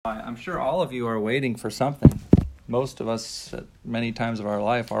I'm sure all of you are waiting for something. Most of us, at many times of our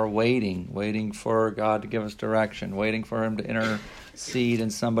life, are waiting for God to give us direction, waiting for Him to intercede in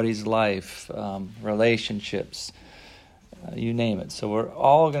somebody's life, relationships, you name it. So we're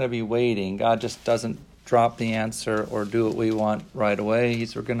all going to be waiting. God just doesn't drop the answer or do what we want right away.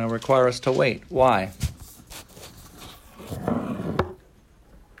 He's going to require us to wait. Why?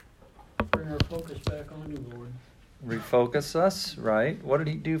 Bring our focus back on you, Lord. Refocus us, right? What did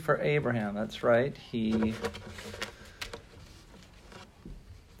He do for Abraham? That's right.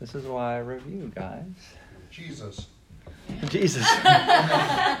 This is why I review, guys. Jesus.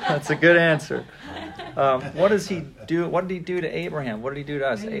 That's a good answer. What does He do? What did He do to Abraham? What did He do to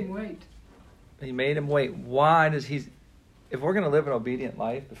us? Made him wait. He made him wait. Why does He? If we're going to live an obedient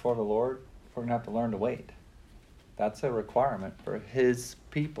life before the Lord, we're going to have to learn to wait. That's a requirement for His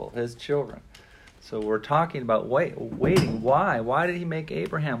people, His children. So we're talking about waiting. Why? Why did He make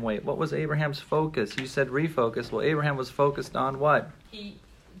Abraham wait? What was Abraham's focus? You said refocus. Well, Abraham was focused on what?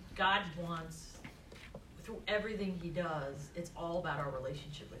 God wants, through everything He does, it's all about our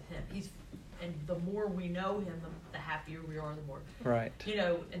relationship with Him. And the more we know Him, the happier we are, the more. Right.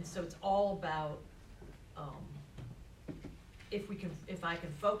 And so it's all about, if I can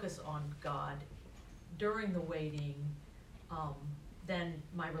focus on God during the waiting, then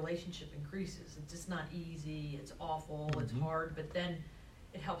my relationship increases. It's just not easy, it's awful, it's hard, but then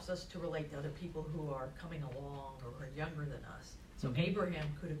it helps us to relate to other people who are coming along or who are younger than us. So Abraham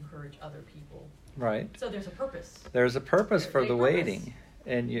could encourage other people. Right. So there's a purpose. There's a purpose for the waiting.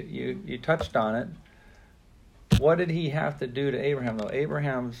 And you touched on it. What did He have to do to Abraham, though?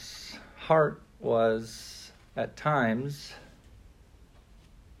 Abraham's heart was, at times,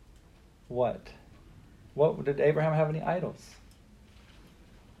 what? What did Abraham have any idols?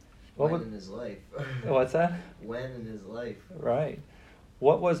 When in his life. What's that? When in his life. Right.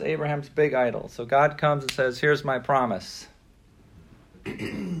 What was Abraham's big idol? So God comes and says, here's my promise.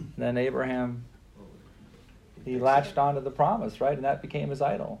 Then Abraham, he latched onto the promise, right? And that became his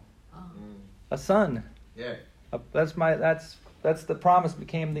idol. A son. Yeah. That's the promise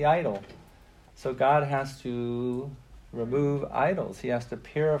became the idol. So God has to remove idols. He has to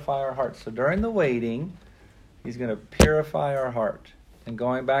purify our hearts. So during the waiting, He's going to purify our heart. And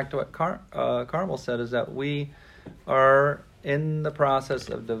going back to what Carmel said is that we are in the process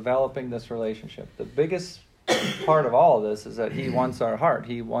of developing this relationship. The biggest part of all of this is that He wants our heart.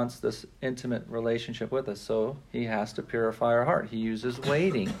 He wants this intimate relationship with us. So He has to purify our heart. He uses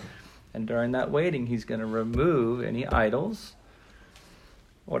waiting. And during that waiting, He's going to remove any idols.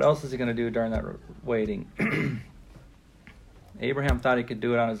 What else is He going to do during that waiting? Abraham thought he could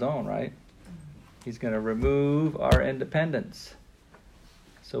do it on his own, right? He's going to remove our independence.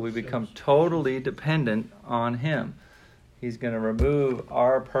 So we become totally dependent on Him. He's going to remove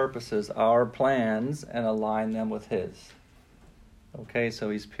our purposes, our plans, and align them with His. Okay, so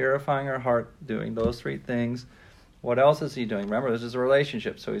He's purifying our heart, doing those three things. What else is He doing? Remember, this is a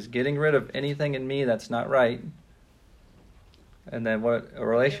relationship. So He's getting rid of anything in me that's not right. And then what a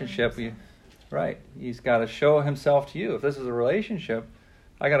relationship, right. He's got to show Himself to you. If this is a relationship,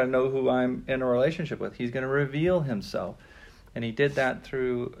 I got to know who I'm in a relationship with. He's going to reveal Himself. And He did that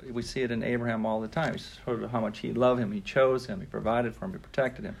we see it in Abraham all the time. He showed how much He loved him. He chose him. He provided for him. He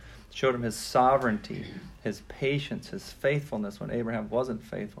protected him. Showed him His sovereignty, His patience, His faithfulness when Abraham wasn't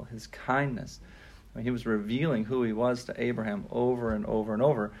faithful, His kindness. I mean, He was revealing who He was to Abraham over and over and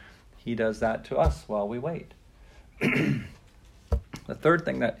over. He does that to us while we wait. The third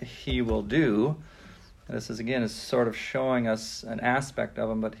thing that He will do, and this is sort of showing us an aspect of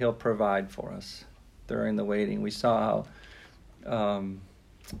Him, but He'll provide for us during the waiting. We saw how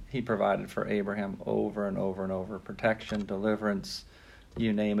He provided for Abraham over and over and over. Protection, deliverance,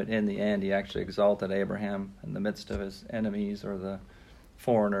 you name it. In the end, He actually exalted Abraham in the midst of his enemies or the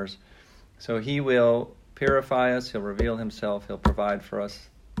foreigners. So He will purify us. He'll reveal Himself. He'll provide for us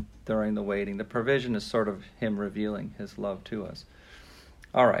during the waiting. The provision is sort of Him revealing His love to us.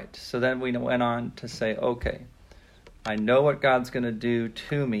 All right, so then we went on to say, okay, I know what God's going to do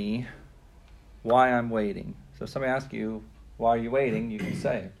to me, why I'm waiting. So if somebody asks you, why are you waiting? You can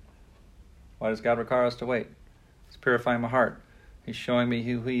say, why does God require us to wait? He's purifying my heart. He's showing me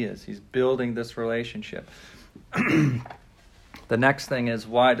who He is. He's building this relationship. The next thing is,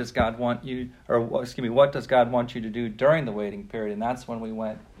 what does God want you to do during the waiting period? And that's when we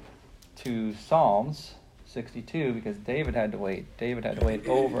went to Psalms 62, because David had to wait. David had to wait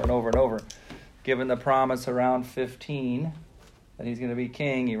over and over and over. Given the promise around 15 that he's going to be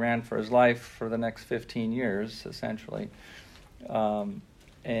king, he ran for his life for the next 15 years, essentially.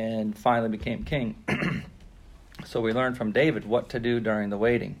 And finally became king. So we learned from David what to do during the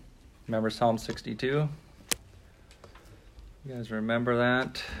waiting. Remember Psalm 62? You guys remember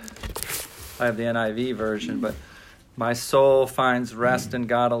that? I have the NIV version, but my soul finds rest in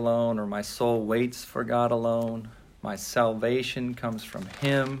God alone, or my soul waits for God alone. My salvation comes from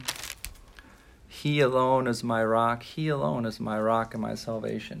him. He alone is my rock. He alone is my rock and my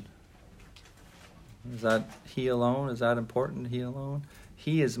salvation. Is that he alone? Is that important? He alone?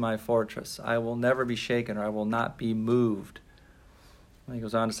 He is my fortress. I will never be shaken, or I will not be moved. And he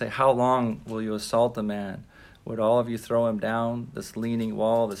goes on to say, how long will you assault a man? Would all of you throw him down, this leaning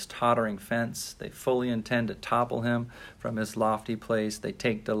wall, this tottering fence? They fully intend to topple him from his lofty place. They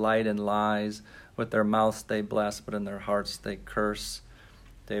take delight in lies. With their mouths they bless, but in their hearts they curse.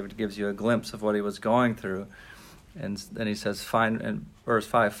 David gives you a glimpse of what he was going through. And then he says, in verse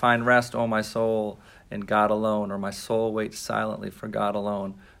 5, find rest, O my soul, in God alone, or my soul waits silently for God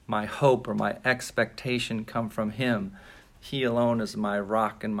alone. My hope or my expectation come from him. He alone is my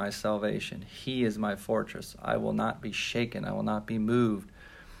rock and my salvation. He is my fortress. I will not be shaken. I will not be moved.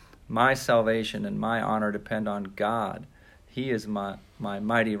 My salvation and my honor depend on God. He is my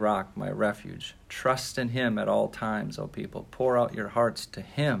mighty rock, my refuge. Trust in him at all times, O people. Pour out your hearts to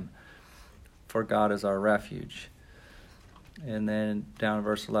him, for God is our refuge. And then down in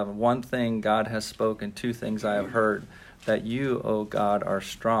verse 11, one thing God has spoken, two things I have heard, that you, O God, are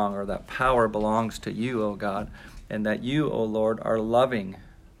strong, or that power belongs to you, O God, and that you, O Lord, are loving.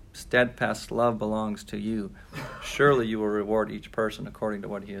 Steadfast love belongs to you. Surely you will reward each person according to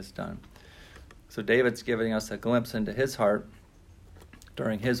what he has done. So David's giving us a glimpse into his heart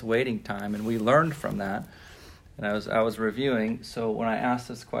during his waiting time, and we learned from that. And I was reviewing, so when I ask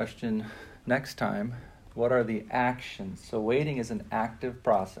this question next time, what are the actions? So waiting is an active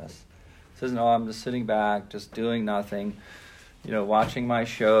process. This isn't, I'm just sitting back, just doing nothing, watching my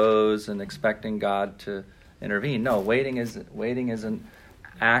shows and expecting God to intervene. No, waiting is an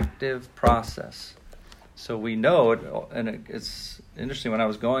active process. So we know it, and it's interesting. When I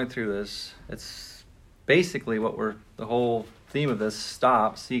was going through this, it's basically the whole theme of this: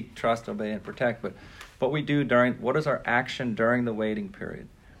 stop, seek, trust, obey, and protect. But what we do what is our action during the waiting period?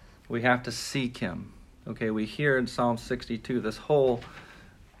 We have to seek him. Okay, we hear in Psalm 62 this whole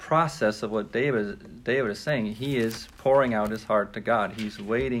process of what David is saying. He is pouring out his heart to God. He's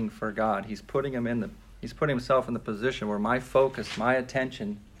waiting for God. He's putting himself in the position where my focus, my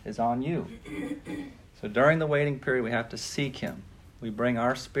attention is on you. So during the waiting period, we have to seek him. We bring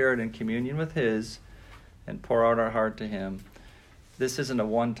our spirit in communion with his and pour out our heart to him. This isn't a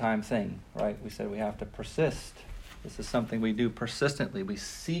one-time thing, right? We said we have to persist. This is something we do persistently. We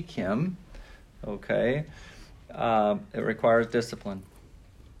seek him, okay? It requires discipline.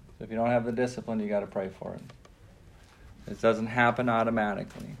 So if you don't have the discipline, you got to pray for it. It doesn't happen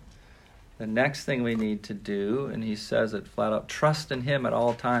automatically. The next thing we need to do, and he says it flat out, trust in him at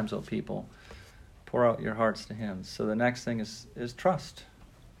all times, O people. Pour out your hearts to him. So the next thing is trust.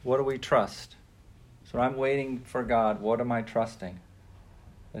 What do we trust? So I'm waiting for God. What am I trusting?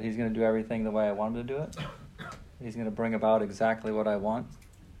 That he's going to do everything the way I want him to do it? He's going to bring about exactly what I want?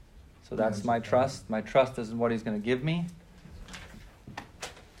 So that's my trust. My trust is in what he's going to give me.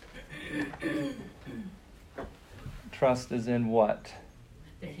 Trust is in what?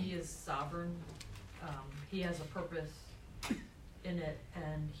 That he is sovereign, he has a purpose in it,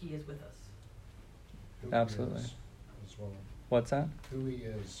 and he is with us. Absolutely. As well. What's that? Who he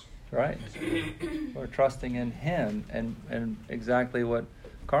is. Right. We're trusting in him, and exactly what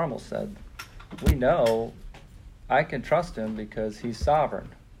Carmel said. We know I can trust him because he's sovereign,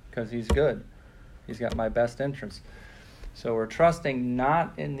 because he's good. He's got my best interests. So we're trusting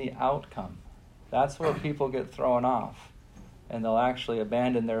not in the outcome. That's where people get thrown off, and they'll actually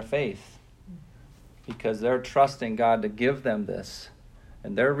abandon their faith because they're trusting God to give them this.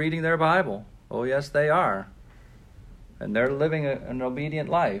 And they're reading their Bible. Oh, yes, they are. And they're living an obedient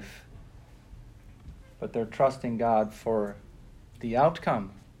life. But they're trusting God for the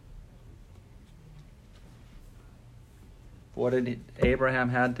outcome. What did Abraham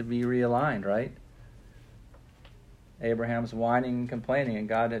had to be realigned, right? Abraham's whining and complaining, and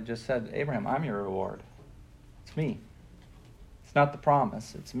God had just said, Abraham, I'm your reward. It's me. It's not the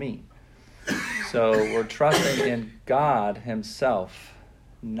promise, it's me. So we're trusting in God himself,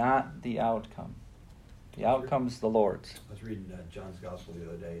 not the outcome. The outcome's the Lord's. I was reading John's Gospel the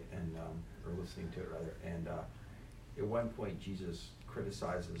other day, or listening to it rather, and at one point Jesus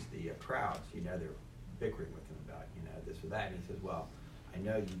criticizes the crowds. They're bickering with him about, this or that, and he says, well, I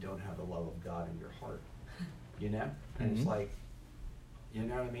know you don't have the love of God in your heart, And it's like, you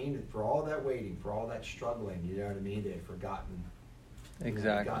know what I mean? For all that waiting, for all that struggling, you know what I mean? They had forgotten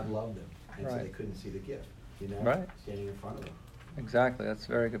Exactly. God loved them, and right. so they couldn't see the gift. Right. Standing in front of them. Exactly. That's a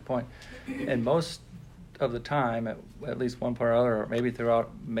very good point. And most of the time, at least one point or other, or maybe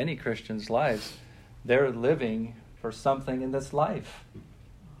throughout many Christians' lives, they're living for something in this life.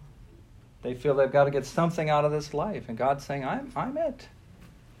 They feel they've got to get something out of this life, and God's saying, I'm it.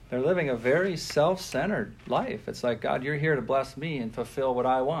 They're living a very self-centered life. It's like, God, you're here to bless me and fulfill what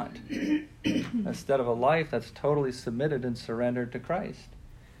I want, instead of a life that's totally submitted and surrendered to Christ.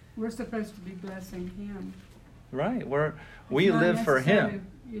 We're supposed to be blessing Him. Right. We Not live for necessarily- Him.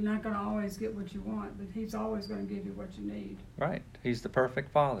 You're not going to always get what you want, but He's always going to give you what you need. Right. He's the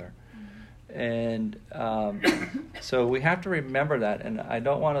perfect Father. And so we have to remember that. And I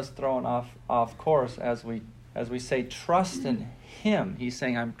don't want us thrown off course as we say trust in Him. He's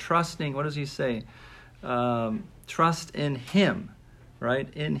saying, I'm trusting. What does He say? Trust in Him. Right?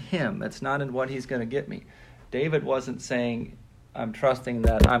 In Him. It's not in what He's going to get me. David wasn't saying, I'm trusting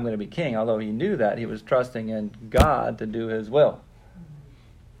that I'm going to be king. Although he knew that, he was trusting in God to do His will.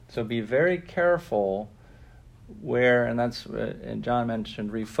 So be very careful where, and that's, and John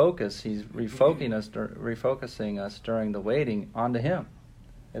mentioned refocus. He's refocusing us during the waiting onto Him.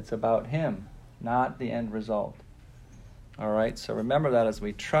 It's about Him, not the end result. All right, so remember that as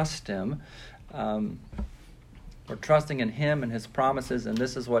we trust Him, we're trusting in Him and His promises, and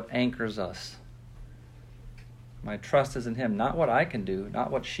this is what anchors us. My trust is in Him, not what I can do,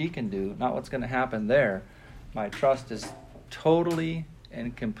 not what she can do, not what's going to happen there. My trust is totally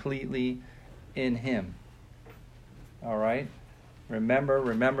and completely in Him. All right?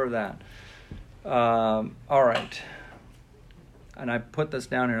 Remember that. All right. And I put this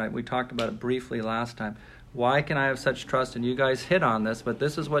down here. We talked about it briefly last time. Why can I have such trust? And you guys hit on this, but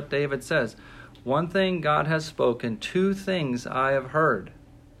this is what David says. One thing God has spoken, two things I have heard.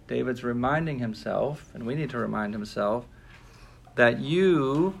 David's reminding himself, and we need to remind himself, that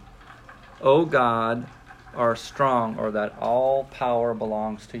you, O God, are strong, or that all power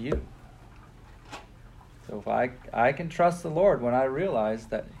belongs to you. So if I can trust the Lord when I realize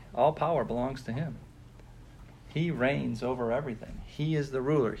that all power belongs to Him. He reigns over everything. He is the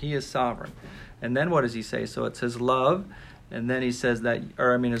ruler. He is sovereign. And then what does He say? So it's His love, and then He says that,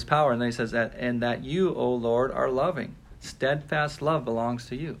 His power, and then He says that, and that you, O Lord, are loving. Steadfast love belongs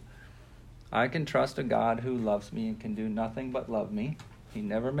to you. I can trust a God who loves me and can do nothing but love me. He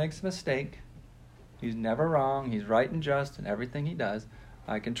never makes a mistake. He's never wrong. He's right and just in everything He does.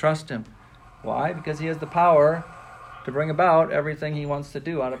 I can trust Him. Why? Because He has the power to bring about everything He wants to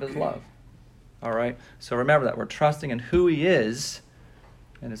do out of His love. All right? So remember that. We're trusting in who He is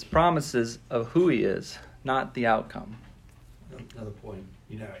and His promises of who He is, not the outcome. Another point,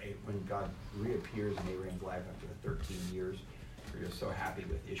 when God reappears in Abraham's life after the 13 years, where you're so happy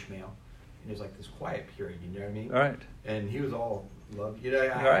with Ishmael, and there's like this quiet period, you know what I mean? Right. And he was all love,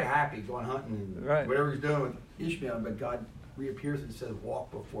 Right. happy, going hunting, and Right. whatever he's doing with Ishmael, but God reappears and says,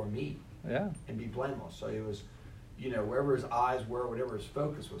 walk before me Yeah. and be blameless. So it was, wherever his eyes were, whatever his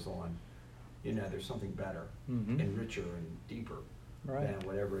focus was on, there's something better and richer and deeper than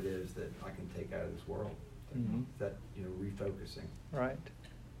whatever it is that I can take out of this world. That, refocusing. Right.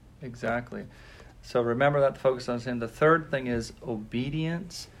 Exactly. So remember that the focus on Him. The third thing is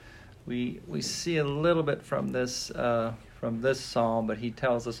obedience. We see a little bit from this psalm, but he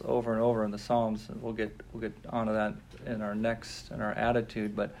tells us over and over in the Psalms, and we'll get onto that in our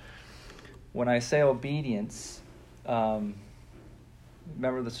attitude. But when I say obedience, remember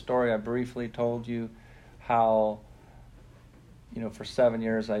the story I briefly told you, how for 7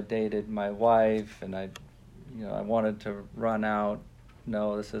 years I dated my wife, and I wanted to run out.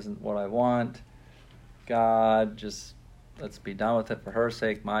 No, this isn't what I want. God, just let's be done with it for her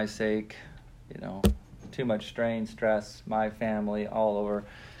sake, my sake. Too much strain, stress, my family, all over.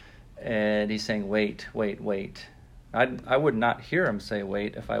 And He's saying, wait. I would not hear Him say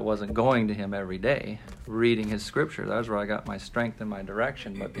wait if I wasn't going to Him every day, reading His scripture. That was where I got my strength and my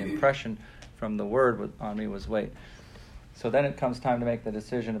direction. But the impression from the Word on me was wait. So then it comes time to make the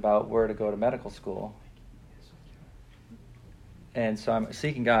decision about where to go to medical school. And so I'm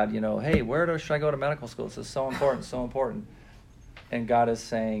seeking God, hey, should I go to medical school? This is so important, so important. And God is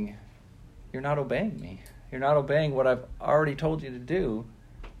saying, you're not obeying me. You're not obeying what I've already told you to do.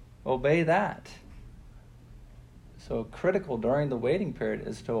 Obey that. So critical during the waiting period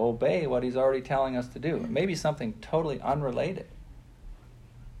is to obey what He's already telling us to do. It may be something totally unrelated.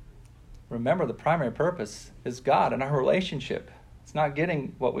 Remember, the primary purpose is God and our relationship. It's not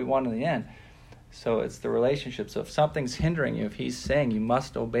getting what we want in the end. So it's the relationship. So if something's hindering you, if He's saying you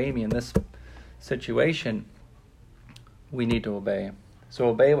must obey me in this situation, we need to obey. So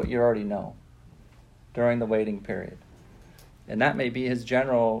obey what you already know during the waiting period. And that may be His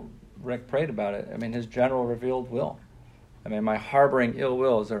general Rick prayed about it. I mean, his general revealed will. I mean, am I harboring ill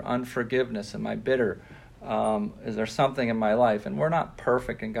will? Is there unforgiveness? Am I bitter? Is there something in my life? And we're not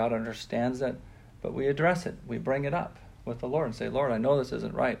perfect, and God understands it, but we address it. We bring it up with the Lord and say, Lord, I know this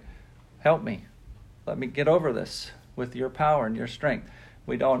isn't right. Help me. Let me get over this with your power and your strength.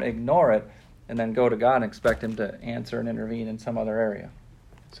 We don't ignore it and then go to God and expect him to answer and intervene in some other area.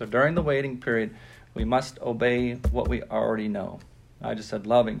 So during the waiting period, we must obey what we already know. I just said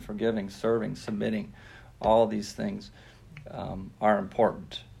loving, forgiving, serving, submitting. All of these things are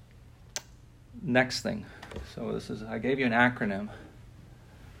important. Next thing. So I gave you an acronym.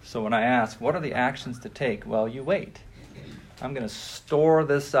 So when I ask, what are the actions to take? Well, you wait. I'm going to store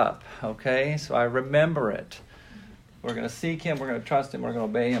this up, okay? So I remember it. We're going to seek him, we're going to trust him, we're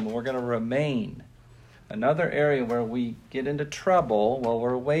going to obey him, and we're going to remain. Another area where we get into trouble while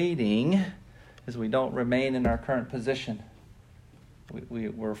we're waiting is we don't remain in our current position.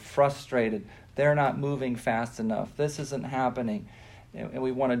 We're frustrated. They're not moving fast enough. This isn't happening. And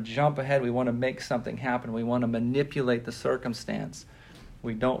we want to jump ahead. We want to make something happen. We want to manipulate the circumstance.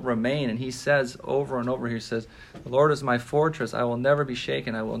 We don't remain. And he says over and over here, he says, the Lord is my fortress. I will never be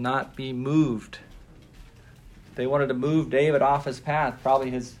shaken. I will not be moved. They wanted to move David off his path. Probably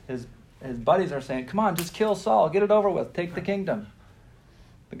his buddies are saying, come on, just kill Saul. Get it over with. Take the kingdom.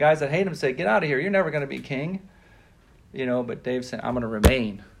 The guys that hate him say, get out of here. You're never going to be king. But David said, I'm going to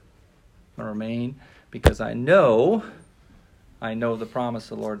remain. I'm going to remain because I know the promise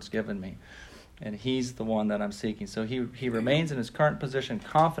the Lord's given me. And he's the one that I'm seeking. So he remains in his current position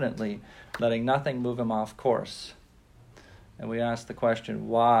confidently, letting nothing move him off course. And we ask the question,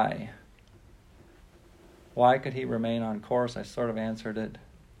 why? Why could he remain on course? I sort of answered it.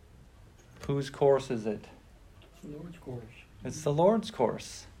 Whose course is it? It's the Lord's course. It's the Lord's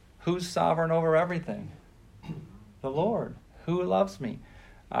course. Who's sovereign over everything? The Lord. Who loves me?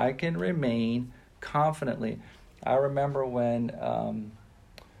 I can remain confidently. I remember when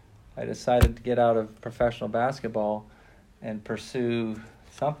I decided to get out of professional basketball and pursue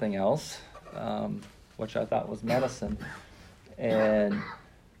something else, which I thought was medicine. And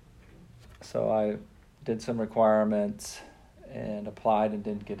so I did some requirements and applied and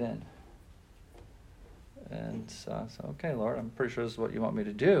didn't get in. And so I said, okay, Lord, I'm pretty sure this is what you want me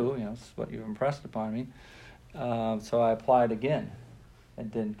to do. This is what you've impressed upon me. So I applied again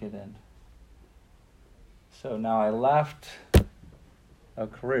and didn't get in. So now I left a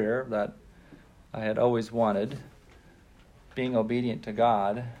career that I had always wanted, being obedient to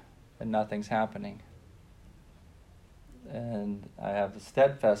God, and nothing's happening. And I have the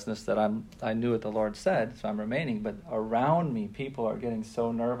steadfastness that I knew what the Lord said, so I'm remaining. But around me, people are getting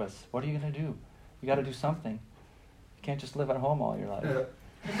so nervous. What are you going to do? You got to do something. You can't just live at home all your life.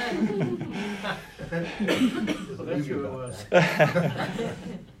 That's who it was.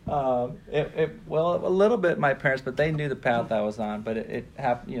 Well, a little bit my parents, but they knew the path I was on. But it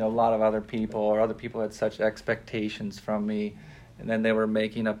happened, a lot of other people had such expectations from me, and then they were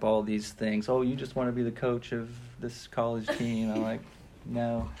making up all these things. Oh, you just want to be the coach of this college team. I'm like,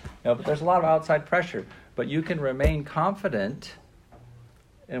 no. But there's a lot of outside pressure. But you can remain confident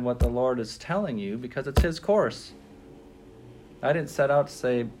in what the Lord is telling you because it's his course. I didn't set out to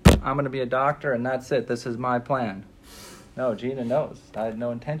say, I'm going to be a doctor and that's it. This is my plan. No, Gina knows. I had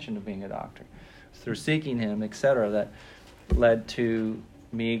no intention of being a doctor. It's through seeking him, etc., that led to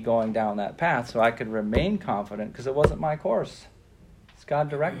me going down that path so I could remain confident because it wasn't my course. It's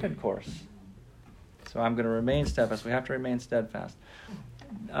God-directed course. So I'm going to remain steadfast. We have to remain steadfast.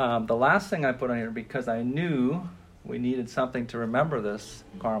 The last thing I put on here, because I knew we needed something to remember this,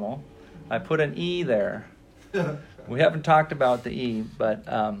 Carmel, I put an E there. We haven't talked about the E, but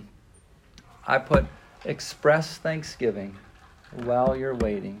I put express thanksgiving while you're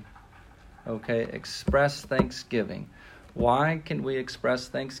waiting. Okay, express thanksgiving. Why can we express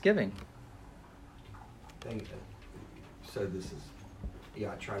thanksgiving? So this is,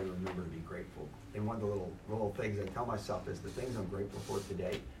 I try to remember to be grateful. And one of the little things I tell myself is the things I'm grateful for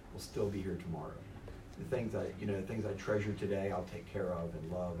today will still be here tomorrow. The things I treasure today, I'll take care of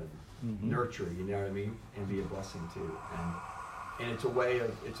and love and nurture. You know what I mean, and be a blessing too. And it's a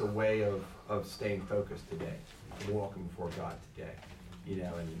way of staying focused today, walking before God today. And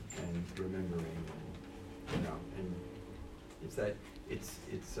remembering, and it's I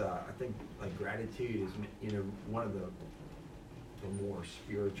think like gratitude is one of the more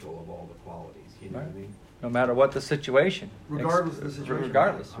spiritual of all the qualities. You know what I mean? No matter what the situation. Regardless of the situation.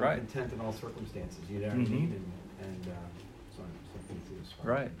 Regardless, I'm right. content in all circumstances. You know what I mean? And something to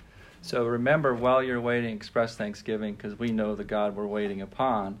aspire. Right. So remember, while you're waiting, express thanksgiving because we know the God we're waiting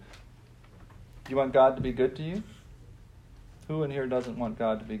upon. Do you want God to be good to you? Who in here doesn't want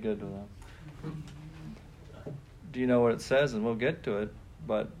God to be good to them? Do you know what it says? And we'll get to it.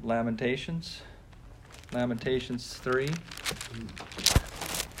 But Lamentations 3.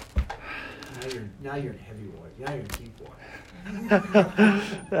 Now you're in heavy water. Now you're in deep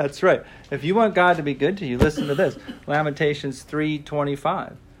water. That's right. If you want God to be good to you, listen to this. Lamentations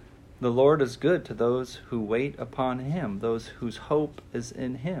 3:25. The Lord is good to those who wait upon him, those whose hope is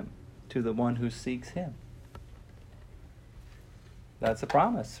in him, to the one who seeks him. That's a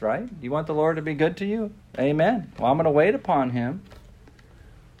promise, right? You want the Lord to be good to you? Amen. Well, I'm going to wait upon him.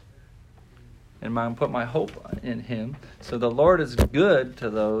 And I'm going to put my hope in him. So the Lord is good to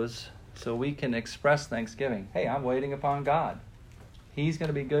those, so we can express thanksgiving. Hey, I'm waiting upon God. He's going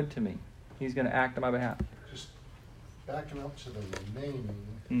to be good to me. He's going to act on my behalf. Just backing up to the remaining,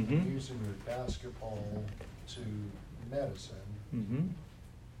 Mm-hmm. using your basketball to medicine. Mm-hmm.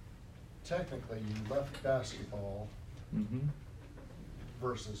 Technically, you left basketball Mm-hmm.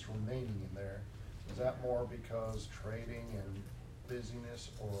 versus remaining in there. Is that more because trading and busyness,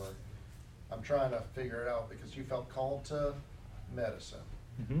 or I'm trying to figure it out because you felt called to medicine,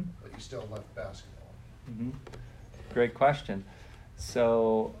 Mm-hmm. but you still left basketball. Mm-hmm. Great question.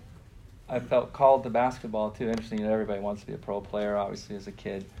 So I felt called to basketball too. Interesting, everybody wants to be a pro player, obviously, as a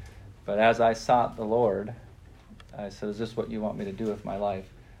kid. But as I sought the Lord, I said, is this what you want me to do with my life?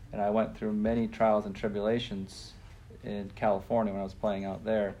 And I went through many trials and tribulations in California when I was playing out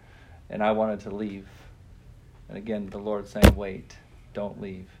there, and I wanted to leave. And again, the Lord saying, wait, don't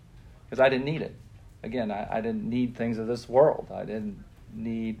leave. Because I didn't need it. Again, I didn't need things of this world. I didn't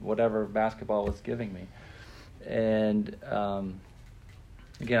need whatever basketball was giving me. And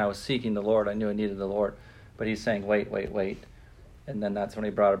again, I was seeking the Lord. I knew I needed the Lord. But he's saying, wait. And then that's when he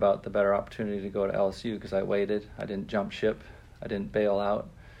brought about the better opportunity to go to LSU, because I waited. I didn't jump ship. I didn't bail out.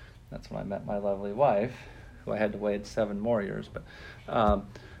 That's when I met my lovely wife, who I had to wait 7 more years. But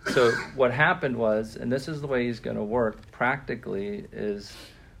so what happened was, and this is the way he's going to work practically, is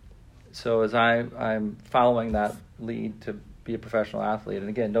so as I'm following that lead to be a professional athlete, and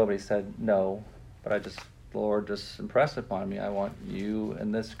again, nobody said no, but the Lord just impressed upon me, I want you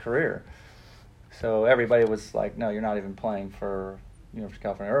in this career. So everybody was like, no, you're not even playing for University of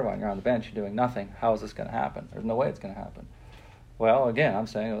California, Irvine. You're on the bench. You're doing nothing. How is this going to happen? There's no way it's going to happen. Well, again, I'm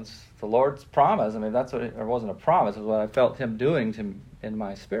saying it's the Lord's promise. I mean, that's what it wasn't a promise. It was what I felt him doing in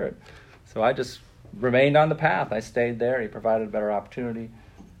my spirit. So I just remained on the path. I stayed there. He provided a better opportunity.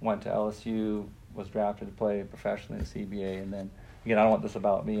 Went to LSU, was drafted to play professionally in CBA. And then, again, I don't want this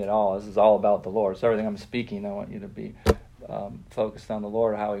about me at all. This is all about the Lord. So everything I'm speaking, I want you to be focused on the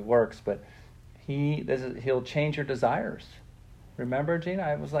Lord, how he works. But he'll change your desires. Remember, Gina,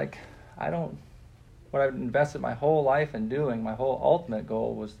 I was like, what I've invested my whole life in doing, my whole ultimate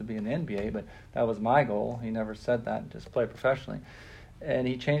goal was to be in the NBA, but that was my goal. He never said that, just play professionally. And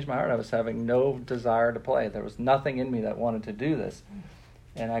he changed my heart. I was having no desire to play. There was nothing in me that wanted to do this.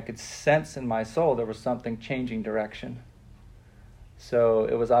 And I could sense in my soul there was something changing direction. So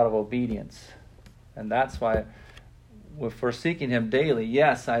it was out of obedience. And that's why if we're seeking him daily,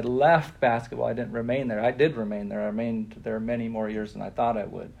 yes, I left basketball. I didn't remain there. I did remain there. I remained there many more years than I thought I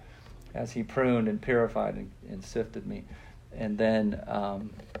would, as he pruned and purified and sifted me. And then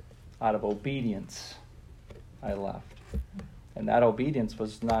out of obedience, I left. And that obedience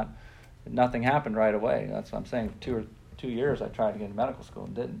was nothing happened right away. That's what I'm saying. 2 years I tried to get into medical school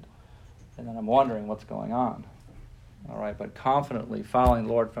and didn't. And then I'm wondering what's going on. All right, but confidently following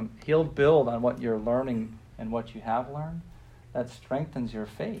the Lord, he'll build on what you're learning and what you have learned. That strengthens your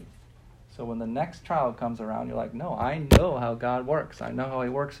faith. So when the next trial comes around, you're like, no, I know how God works. I know how he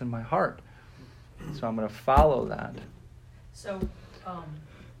works in my heart. So I'm going to follow that. So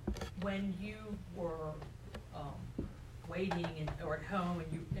when you were waiting or at home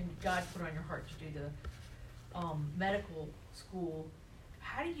and God put on your heart to do the medical school,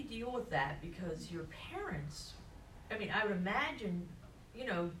 how do you deal with that? Because your parents, I mean, I would imagine,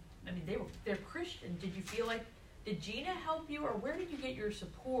 they're Christian. Did you feel like, did Gina help you, or where did you get your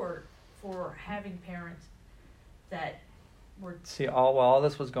support for having parents that were... See, all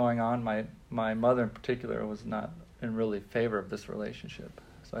this was going on, my mother in particular was not in really favor of this relationship.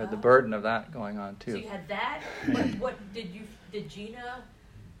 So I had the burden of that going on too. So you had that. Did Gina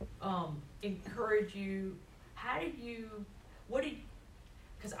encourage you?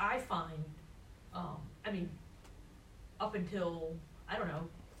 Because I find, up until,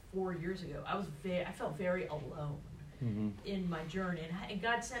 4 years ago, I felt very alone in my journey, and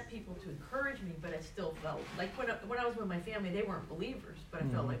God sent people to encourage me, but I still felt like when I was with my family, they weren't believers, but I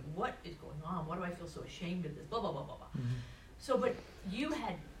felt like, what is going on? Why do I feel so ashamed of this? Blah blah blah blah blah. So, but you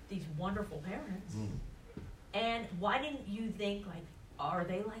had these wonderful parents And why didn't you think, like, are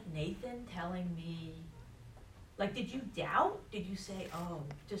they like Nathan telling me, like, did you doubt? Did you say, oh,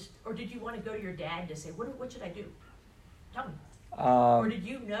 or did you want to go to your dad to say, what should I do? Tell me. Or did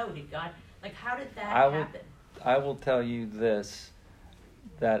you know, did God, like, how did that happen? I will tell you this,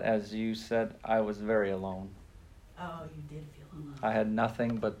 that as you said, I was very alone. Oh, you did feel alone. I had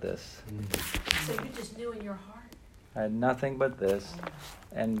nothing but this. So you just knew in your heart? I had nothing but this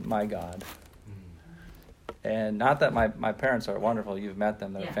and my God. And not that my parents are wonderful. You've met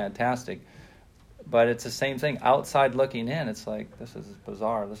them. They're fantastic. But it's the same thing. Outside looking in, it's like, this is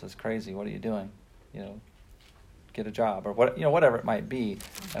bizarre. This is crazy. What are you doing? Get a job or whatever it might be.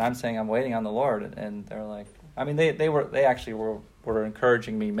 And I'm saying I'm waiting on the Lord. And they're like, I mean, they actually were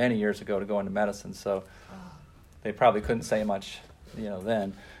encouraging me many years ago to go into medicine. So they probably couldn't say much,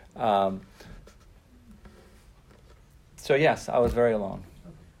 then. So yes, I was very alone.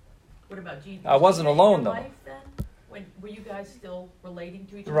 What about Jesus? I wasn't alone, though. Life, then? Were you guys still relating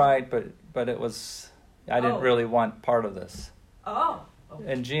to each other? Right, but it was, I didn't really want part of this. Oh.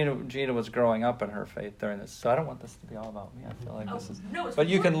 Okay. And Gina was growing up in her faith during this, so I don't want this to be all about me. I feel like this is. No, it's but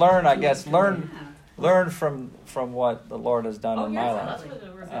you can learn, I guess, learn from what the Lord has done in my life. That's what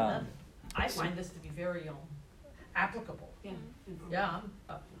it was. I find this to be very applicable. Yeah,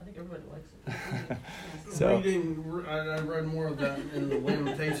 I think everybody likes it. So, Reading, I read more of that in the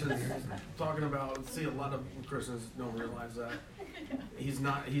Lamentations, talking about. See, a lot of Christians don't realize that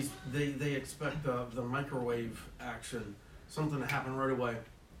They expect the microwave action, something to happen right away,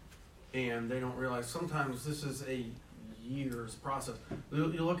 and they don't realize sometimes this is a year's process.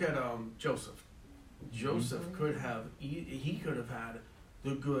 You look at Joseph. Joseph could have had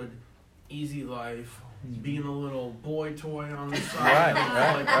the good, easy life, being a little boy toy on the side,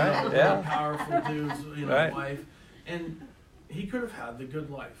 powerful dude's wife, and he could have had the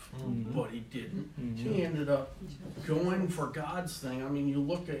good life, but he didn't. He ended up going for God's thing. I mean, you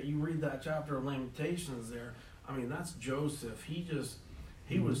read that chapter of Lamentations there. I mean, that's Joseph. He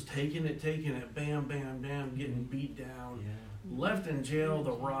was taking it, bam, bam, bam, getting beat down, left in jail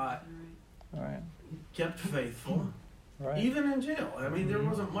to rot, kept faithful, even in jail. I mean, there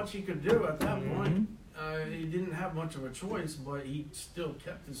wasn't much he could do at that point. He didn't have much of a choice, but he still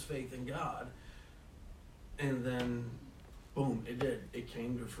kept his faith in God. And then, boom, it did. It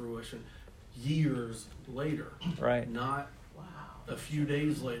came to fruition years later. Right. Not a few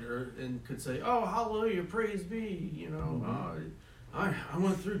days later, and could say, oh, hallelujah, praise be, I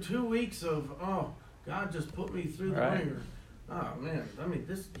went through 2 weeks of, God just put me through the ringer. Oh, man, I mean,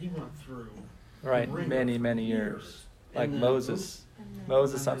 he went through many years. Like Moses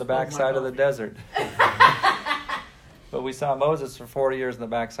on the backside of the desert. But we saw Moses for 40 years in the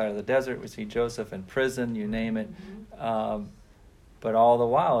backside of the desert. We see Joseph in prison, you name it. But all the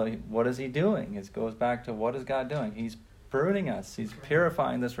while, what is he doing? It goes back to, what is God doing? He's pruning us. He's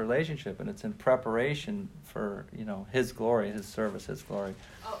purifying this relationship, and it's in preparation for, his glory, his service, his glory.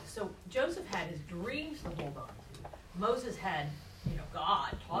 Oh, so Joseph had his dreams to hold on to. Moses had,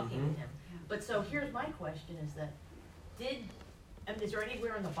 God talking to him. But so here's my question is that, is there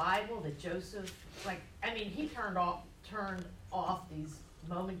anywhere in the Bible that Joseph, he turned off these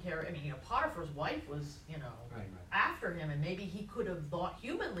momentary, Potiphar's wife was, after him, and maybe he could have thought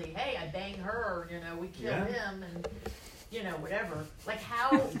humanly, hey, I banged her, we killed him, and, whatever. Like how?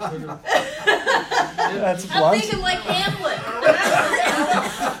 That's blunt. I'm thinking like Hamlet.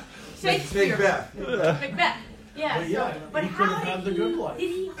 Shakespeare. Macbeth. Yeah. But how did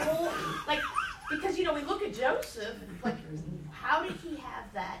he hold, because, we look at Joseph, how did he have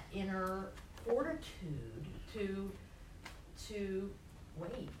that inner fortitude to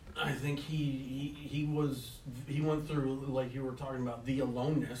wait? I think he went through, like you were talking about, the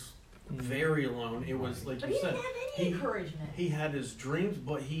aloneness, very alone. It was like you said. But he didn't have any encouragement. He had his dreams,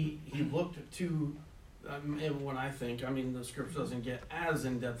 but he looked to, and what I think, the scripture doesn't get as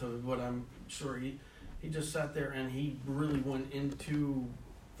in depth of it, but I'm sure he just sat there and he really went into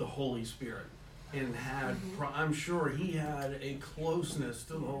the Holy Spirit. And I'm sure he had a closeness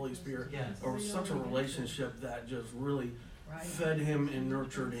to the Holy Spirit, or such a relationship that just really fed him and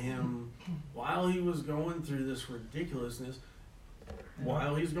nurtured him while he was going through this ridiculousness,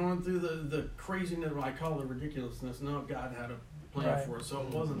 while he's going through the craziness. I call it ridiculousness. No, God had a plan for it, so it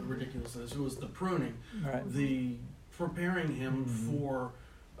wasn't the ridiculousness. It was the pruning, the preparing him for.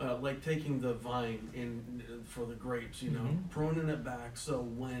 Like taking the vine for the grapes, pruning it back so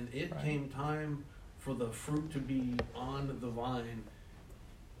when it came time for the fruit to be on the vine,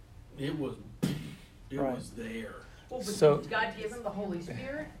 it was there. Well, but did God give him the Holy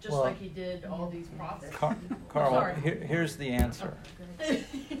Spirit, just like he did all these prophets? Carl, here's the answer.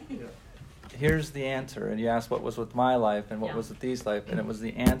 here's the answer. And you asked what was with my life and what Yeah. was with these life. And it was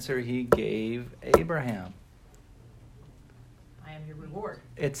the answer he gave Abraham. I am your reward.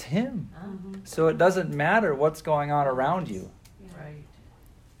 It's him. Huh? So it doesn't matter what's going on around you. Right.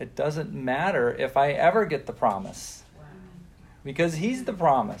 It doesn't matter if I ever get the promise. Wow. Because he's the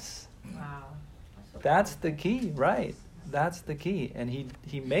promise. Wow. That's the key, right? That's the key. And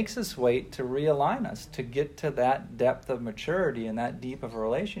he makes us wait to realign us, to get to that depth of maturity and that deep of a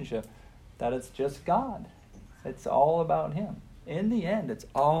relationship, that it's just God. It's all about him. In the end, it's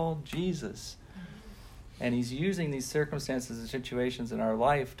all Jesus. And he's using these circumstances and situations in our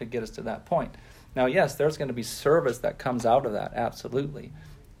life to get us to that point. Now, yes, there's going to be service that comes out of that, absolutely,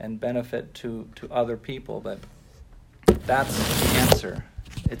 and benefit to other people, but that's the answer.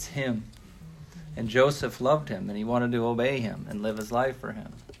 It's him. And Joseph loved him, and he wanted to obey him and live his life for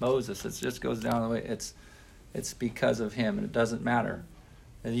him. Moses, it just goes down the way. It's because of him, and it doesn't matter.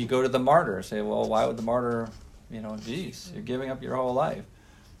 And you go to the martyr, say, well, why would the martyr, geez, you're giving up your whole life.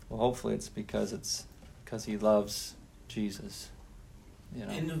 Well, hopefully it's because he loves Jesus.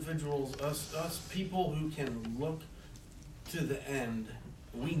 Individuals, us people who can look to the end,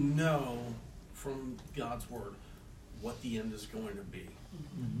 we know from God's word what the end is going to be.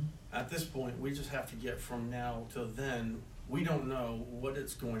 Mm-hmm. At this point, we just have to get from now to then. We don't know what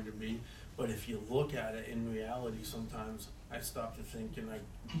it's going to be, but if you look at it in reality, sometimes I stop to think and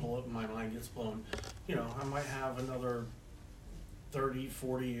my mind gets blown. I might have another 30,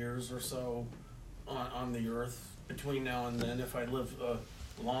 40 years or so on the earth between now and then. If I live a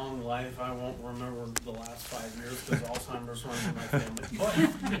long life, I won't remember the last 5 years because Alzheimer's runs in my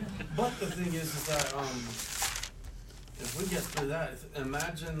family. But the thing is that if we get through that,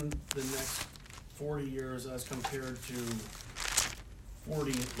 imagine the next 40 years as compared to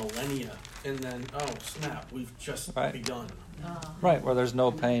 40 millennia, and then, oh snap, we've just begun. Right, where there's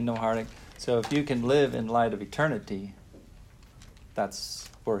no pain, no heartache. So if you can live in light of eternity, that's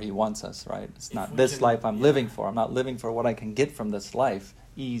where he wants us, right? It's not this life I'm living for. I'm not living for what I can get from this life.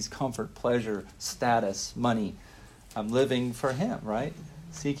 Ease, comfort, pleasure, status, money. I'm living for him, right?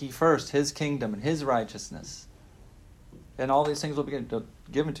 Seek ye first his kingdom and his righteousness. And all these things will be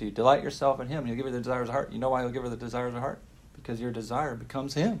given to you. Delight yourself in him. He'll give you the desires of the heart. You know why he'll give you the desires of the heart? Because your desire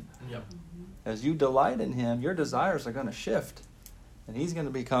becomes him. Yep. As you delight in him, your desires are going to shift. And he's going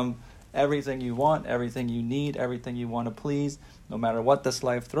to become everything you want, everything you need, everything you want to please. No matter what this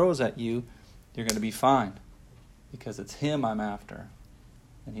life throws at you, you're going to be fine. Because it's him I'm after.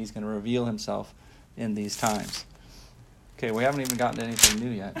 And he's going to reveal himself in these times. Okay, we haven't even gotten to anything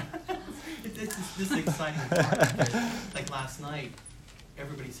new yet. This is exciting part, because, like last night,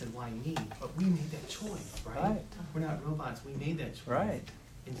 everybody said, why me? But we made that choice, right? Right. We're not robots. We made that choice. Right.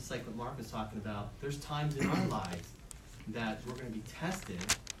 And just like what Mark was talking about, there's times in our lives that we're going to be tested,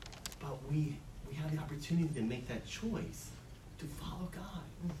 but we have the opportunity to make that choice to follow God.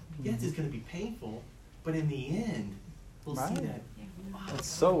 Yes, it's going to be painful, but in the end, we'll see that. Wow, It's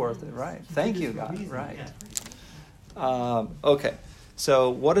so worth it, right? Thank you, for God. reason. Right. Yeah. Okay,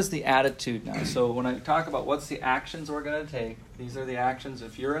 so what is the attitude now? So when I talk about what's the actions we're going to take, these are the actions.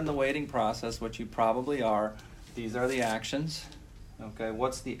 If you're in the waiting process, which you probably are, these are the actions. Okay,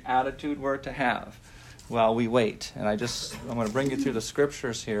 what's the attitude we're to have? Well, we wait. And I'm going to bring you through the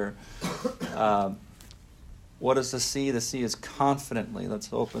scriptures here. What is the C? The C is confidently.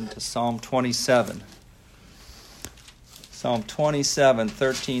 Let's open to Psalm 27. Psalm 27,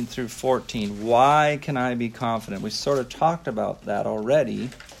 13 through 14. Why can I be confident? We sort of talked about that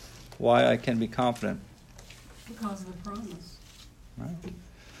already. Why I can be confident. Because of the promise. Right.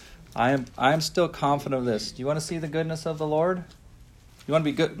 I am still confident of this. Do you want to see the goodness of the Lord? You want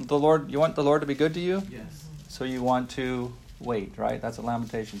to be good. You want the Lord to be good to you? Yes. So you want to wait, right? That's what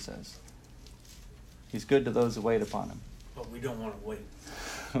Lamentation says. He's good to those who wait upon him. But we don't want to wait.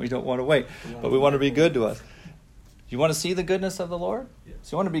 We don't want to wait, but we want to be good to us. You want to see the goodness of the Lord? Yes.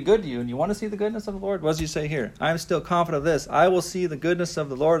 So you want to be good to you, and you want to see the goodness of the Lord? What does he say here? I am still confident of this. I will see the goodness of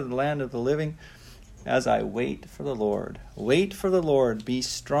the Lord in the land of the living as I wait for the Lord. Wait for the Lord. Be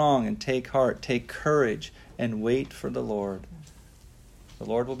strong and take heart. Take courage and wait for the Lord. The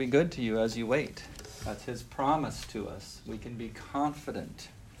Lord will be good to you as you wait. That's his promise to us. We can be confident.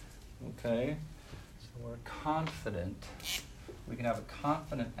 Okay? So we're confident. We can have a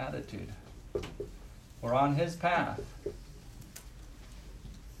confident attitude. We're on his path.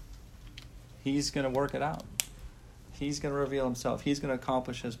 He's going to work it out. He's going to reveal himself. He's going to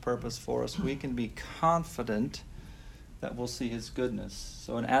accomplish his purpose for us. We can be confident that we'll see his goodness.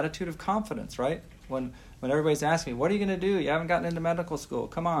 So an attitude of confidence, right? When everybody's asking me, what are you going to do? You haven't gotten into medical school.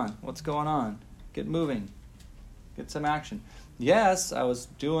 Come on. What's going on? Get moving. Get some action. yes, I was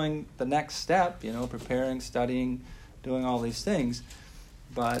doing the next step, preparing, studying, doing all these things,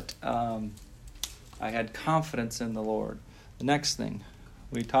 but I had confidence in the Lord. The next thing,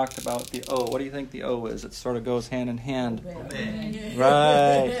 we talked about the O. What do you think the O is? It sort of goes hand in hand. Obey.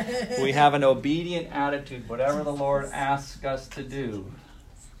 Right. We have an obedient attitude. Whatever the Lord asks us to do,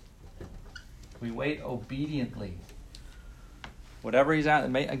 we wait obediently. Whatever He's at,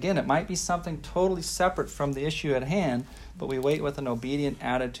 again, it might be something totally separate from the issue at hand, but we wait with an obedient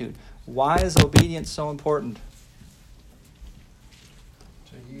attitude. Why is obedience so important?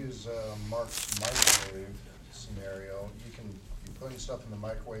 To use Mark's microwave scenario, you're putting stuff in the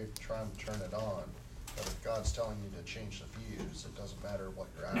microwave trying to turn it on, but if God's telling you to change the fuse, it doesn't matter what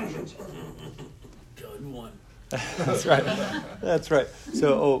your actions are. Good one. That's right. That's right.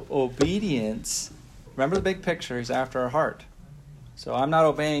 So obedience, remember the big picture, He's after our heart. So I'm not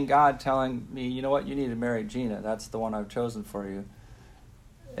obeying God telling me, you know what, you need to marry Gina. That's the one I've chosen for you.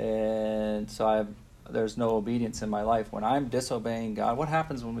 And so there's no obedience in my life. When I'm disobeying God, what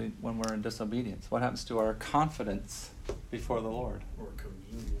happens when we're in disobedience? What happens to our confidence before the Lord? Or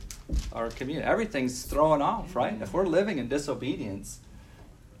communion. Our communion. Everything's thrown off, right? If we're living in disobedience,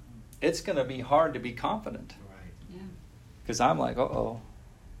 it's going to be hard to be confident. Right. Yeah. Because I'm like,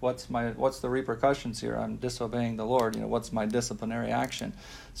 what's the repercussions here? I'm disobeying the Lord. What's my disciplinary action?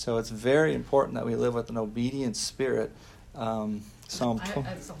 So it's very important that we live with an obedient spirit. Psalm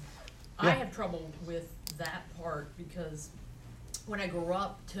I have trouble with that part because when I grew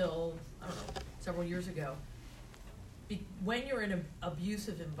up till, I don't know, several years ago, when you're in an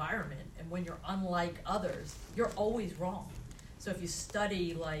abusive environment and when you're unlike others, you're always wrong. So if you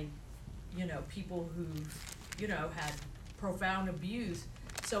study people who, had profound abuse,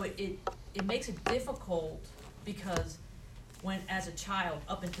 so it makes it difficult because when as a child,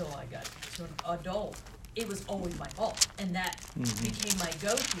 up until I got to an adult, it was always my fault, and that became my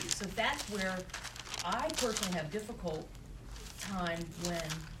go-to. So that's where I personally have difficult time when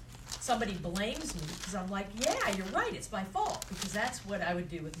somebody blames me, because I'm like, yeah, you're right, it's my fault, because that's what I would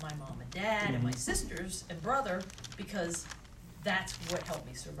do with my mom and dad and my sisters and brother, because that's what helped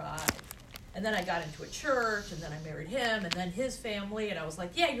me survive. And then I got into a church, and then I married him, and then his family, and I was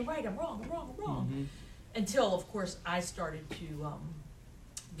like, yeah, you're right, I'm wrong. Mm-hmm. Until, of course, I started to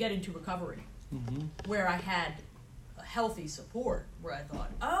get into recovery, where I had a healthy support, where I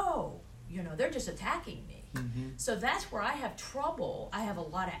thought, they're just attacking me. So that's where I have trouble. I have a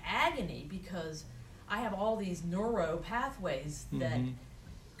lot of agony because I have all these neuro pathways that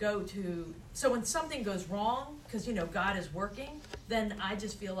go to, so when something goes wrong, because, God is working, then I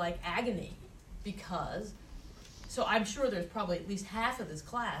just feel like agony because, so I'm sure there's probably at least half of this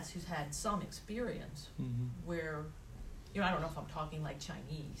class who's had some experience where, I don't know if I'm talking like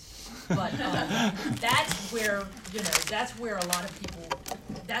Chinese, but that's where a lot of people,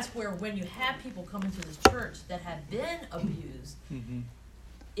 that's where when you have people come into this church that have been abused,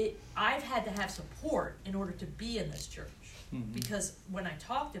 I've had to have support in order to be in this church. Because when I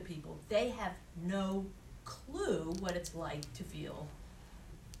talk to people, they have no clue what it's like to feel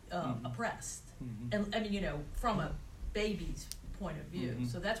oppressed. And I mean, from a baby's point of view.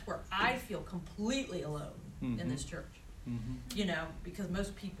 So that's where I feel completely alone in this church. Because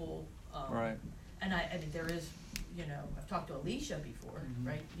most people, right. And I mean, there is, I've talked to Alicia before,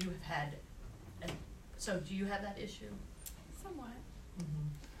 right? You have had, so do you have that issue? Somewhat.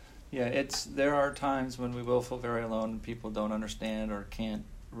 Yeah, there are times when we will feel very alone and people don't understand or can't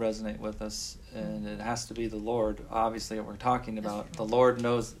resonate with us, and it has to be the Lord. Obviously, what we're talking about, the Lord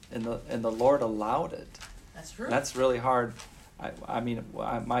knows, and the Lord allowed it. That's true. That's really hard.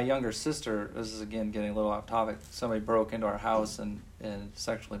 My younger sister, this is again getting a little off topic, somebody broke into our house and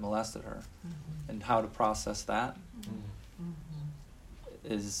sexually molested her. And how to process that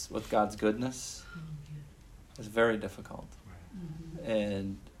is, with God's goodness, is very difficult.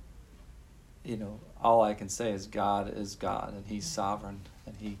 And, all I can say is God, and He's sovereign,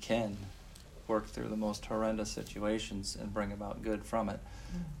 and He can work through the most horrendous situations and bring about good from it.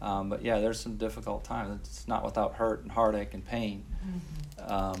 But yeah, there's some difficult times. It's not without hurt and heartache and pain.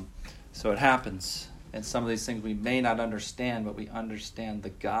 So it happens. And some of these things we may not understand, but we understand the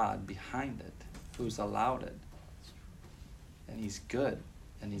God behind it, who's allowed it. And He's good,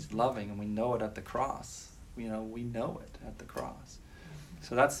 and He's loving, and we know it at the cross. We know it at the cross.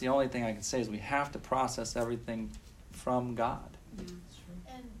 So that's the only thing I can say is we have to process everything from God.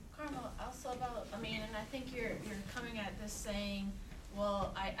 And Carmel, also about, and I think you're coming at this saying,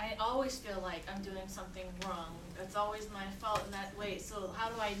 well, I always feel like I'm doing something wrong. It's always my fault in that way. So how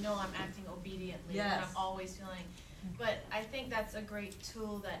do I know I'm acting obediently? Yes. When I'm always feeling. But I think that's a great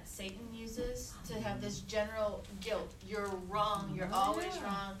tool that Satan uses to have this general guilt. You're wrong. You're always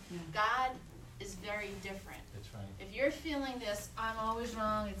wrong. Yeah. God is very different. That's right. If you're feeling this, I'm always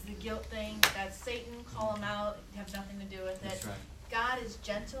wrong, it's the guilt thing, that's Satan, call him out, it has nothing to do with it. That's right. God is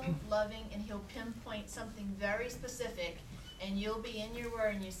gentle, loving, and he'll pinpoint something very specific, and you'll be in your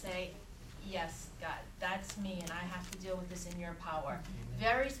word and you say, yes, God, that's me, and I have to deal with this in your power.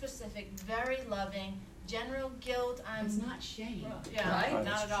 Very specific, very loving, general guilt, It's not shame. yeah, Right.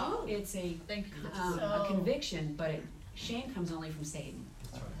 not at all. It's a, Thank you. a conviction, but shame comes only from Satan.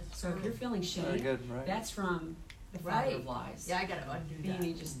 That's right. So if you're feeling Very shame, good, right? that's from the father Right. of lies. Yeah, I gotta undo You that.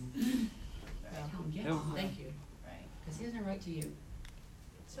 need just Right. tell him, get Yep. on. Thank you. Right. Because he has no right to you.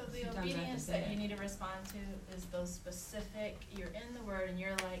 So the Sometimes I have to obedience say that that. you need to respond to is those specific, you're in the word and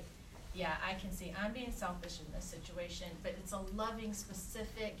you're like, yeah, I can see, I'm being selfish in this situation, but it's a loving,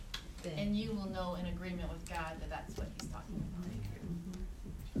 specific, and you will know in agreement with God that that's what he's talking about.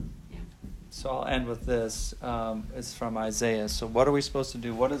 Yeah. So I'll end with this. It's from Isaiah. So what are we supposed to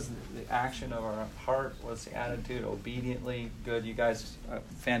do? What is the action of our heart? What's the attitude? Obediently. Good. You guys,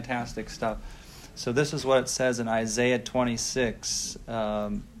 fantastic stuff. So this is what it says in Isaiah 26,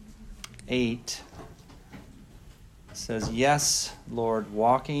 8. It says, yes, Lord,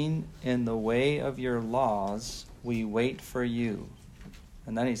 walking in the way of your laws, we wait for you.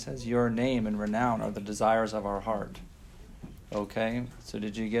 And then he says, your name and renown are the desires of our heart. Okay, so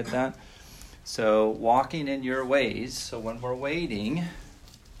did you get that? So walking in your ways. So when we're waiting,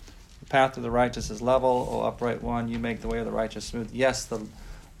 the path of the righteous is level. O upright one, you make the way of the righteous smooth. Yes,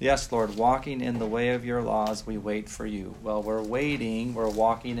 Lord, walking in the way of your laws, we wait for you. Well, we're waiting. We're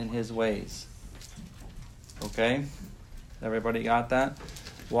walking in his ways. Okay, everybody got that?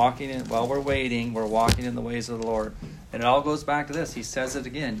 While we're waiting, we're walking in the ways of the Lord. And it all goes back to this. He says it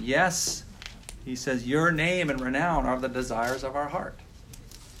again. Yes, he says, your name and renown are the desires of our heart.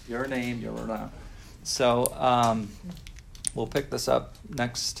 Your name, your renown. So we'll pick this up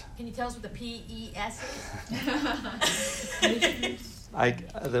next. Can you tell us what the PES is? I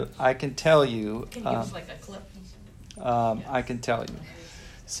can tell you. Can you give us like a clip? I can tell you.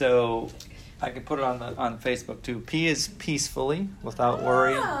 So I can put it on Facebook too. P is peacefully, without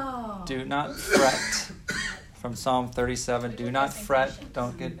worry. Oh. Do not fret. From Psalm 37. Do not fret.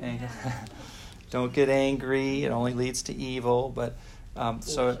 Don't get angry. Don't get angry. It only leads to evil. But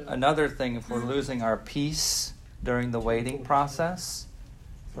so another thing, if we're losing our peace during the waiting process,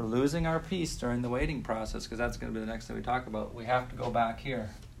 because that's going to be the next thing we talk about, we have to go back here.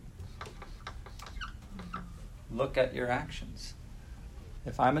 Look at your actions.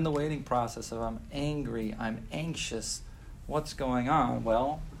 If I'm in the waiting process, if I'm angry, I'm anxious, what's going on?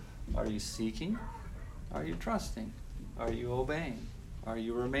 Well, are you seeking? Are you trusting? Are you obeying? Are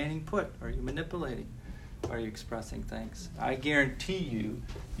you remaining put? Are you manipulating? Are you expressing thanks? I guarantee you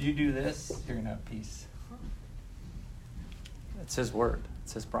do this, you're going to have peace. It's his word.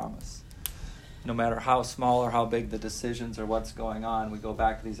 It's his promise. No matter how small or how big the decisions or what's going on, we go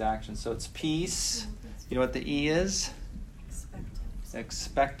back to these actions. So it's peace. You know what the E is?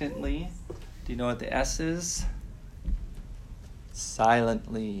 Expectantly. Do you know what the S is?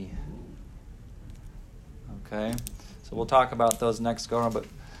 Silently. Okay. So we'll talk about those next go around. But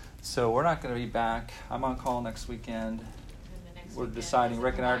so we're not going to be back. I'm on call next weekend. We're deciding.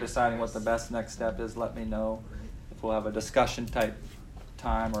 Rick and I are deciding what the best next step is. Let me know if we'll have a discussion type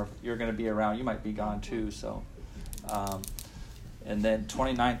time, or if you're going to be around. You might be gone too. So, and then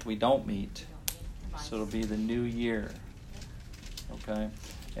 29th we don't meet. So it'll be the new year. Okay,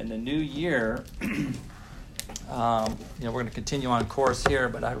 and the new year, we're going to continue on course here.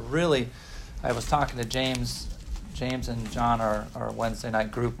 But I was talking to James and John, our Wednesday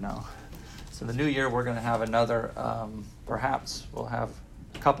night group now. So the new year we're going to have another. Perhaps we'll have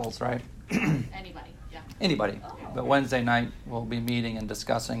couples, right? Anybody, yeah. Anybody, but Wednesday night we'll be meeting and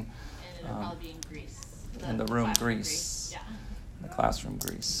discussing. And it'll probably be in Greece. In the room classroom Greece. Yeah. In the classroom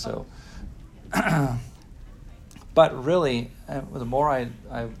Greece. So. But really, the more I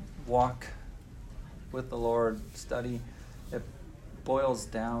walk with the Lord, study, it boils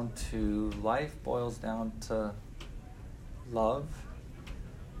down to life, boils down to love,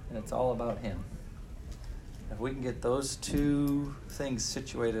 and it's all about Him. If we can get those two things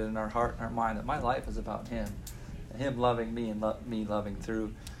situated in our heart and our mind, that my life is about Him, and Him loving me and me loving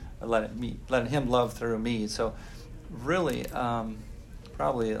through, letting Him love through me. So, really,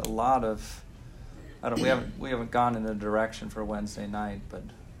 probably a lot of. We haven't gone in a direction for Wednesday night, but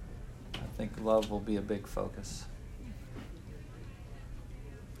I think love will be a big focus.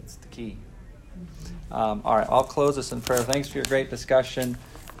 It's the key. All right, I'll close this in prayer. Thanks for your great discussion.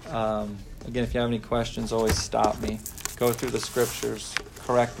 Again, if you have any questions, always stop me. Go through the scriptures.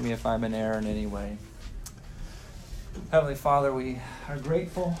 Correct me if I'm in error in any way. Heavenly Father, we are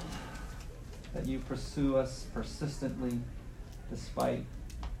grateful that you pursue us persistently despite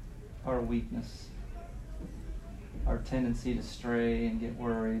our weakness, our tendency to stray and get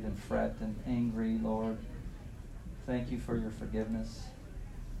worried and fret and angry, Lord. Thank you for your forgiveness.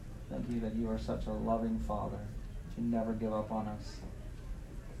 Thank you that you are such a loving Father, that you never give up on us.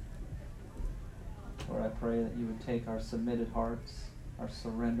 Lord, I pray that you would take our submitted hearts, our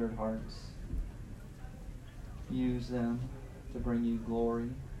surrendered hearts, use them to bring you glory.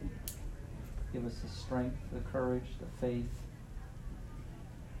 Give us the strength, the courage, the faith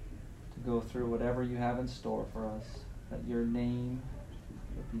to go through whatever you have in store for us, that your name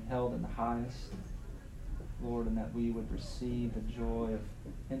would be held in the highest, Lord, and that we would receive the joy of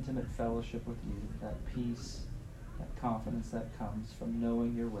intimate fellowship with you, that peace, that confidence that comes from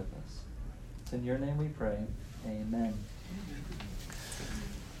knowing you're with us. It's in your name we pray. Amen.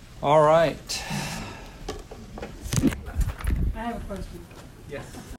 All right. I have a question. Yes.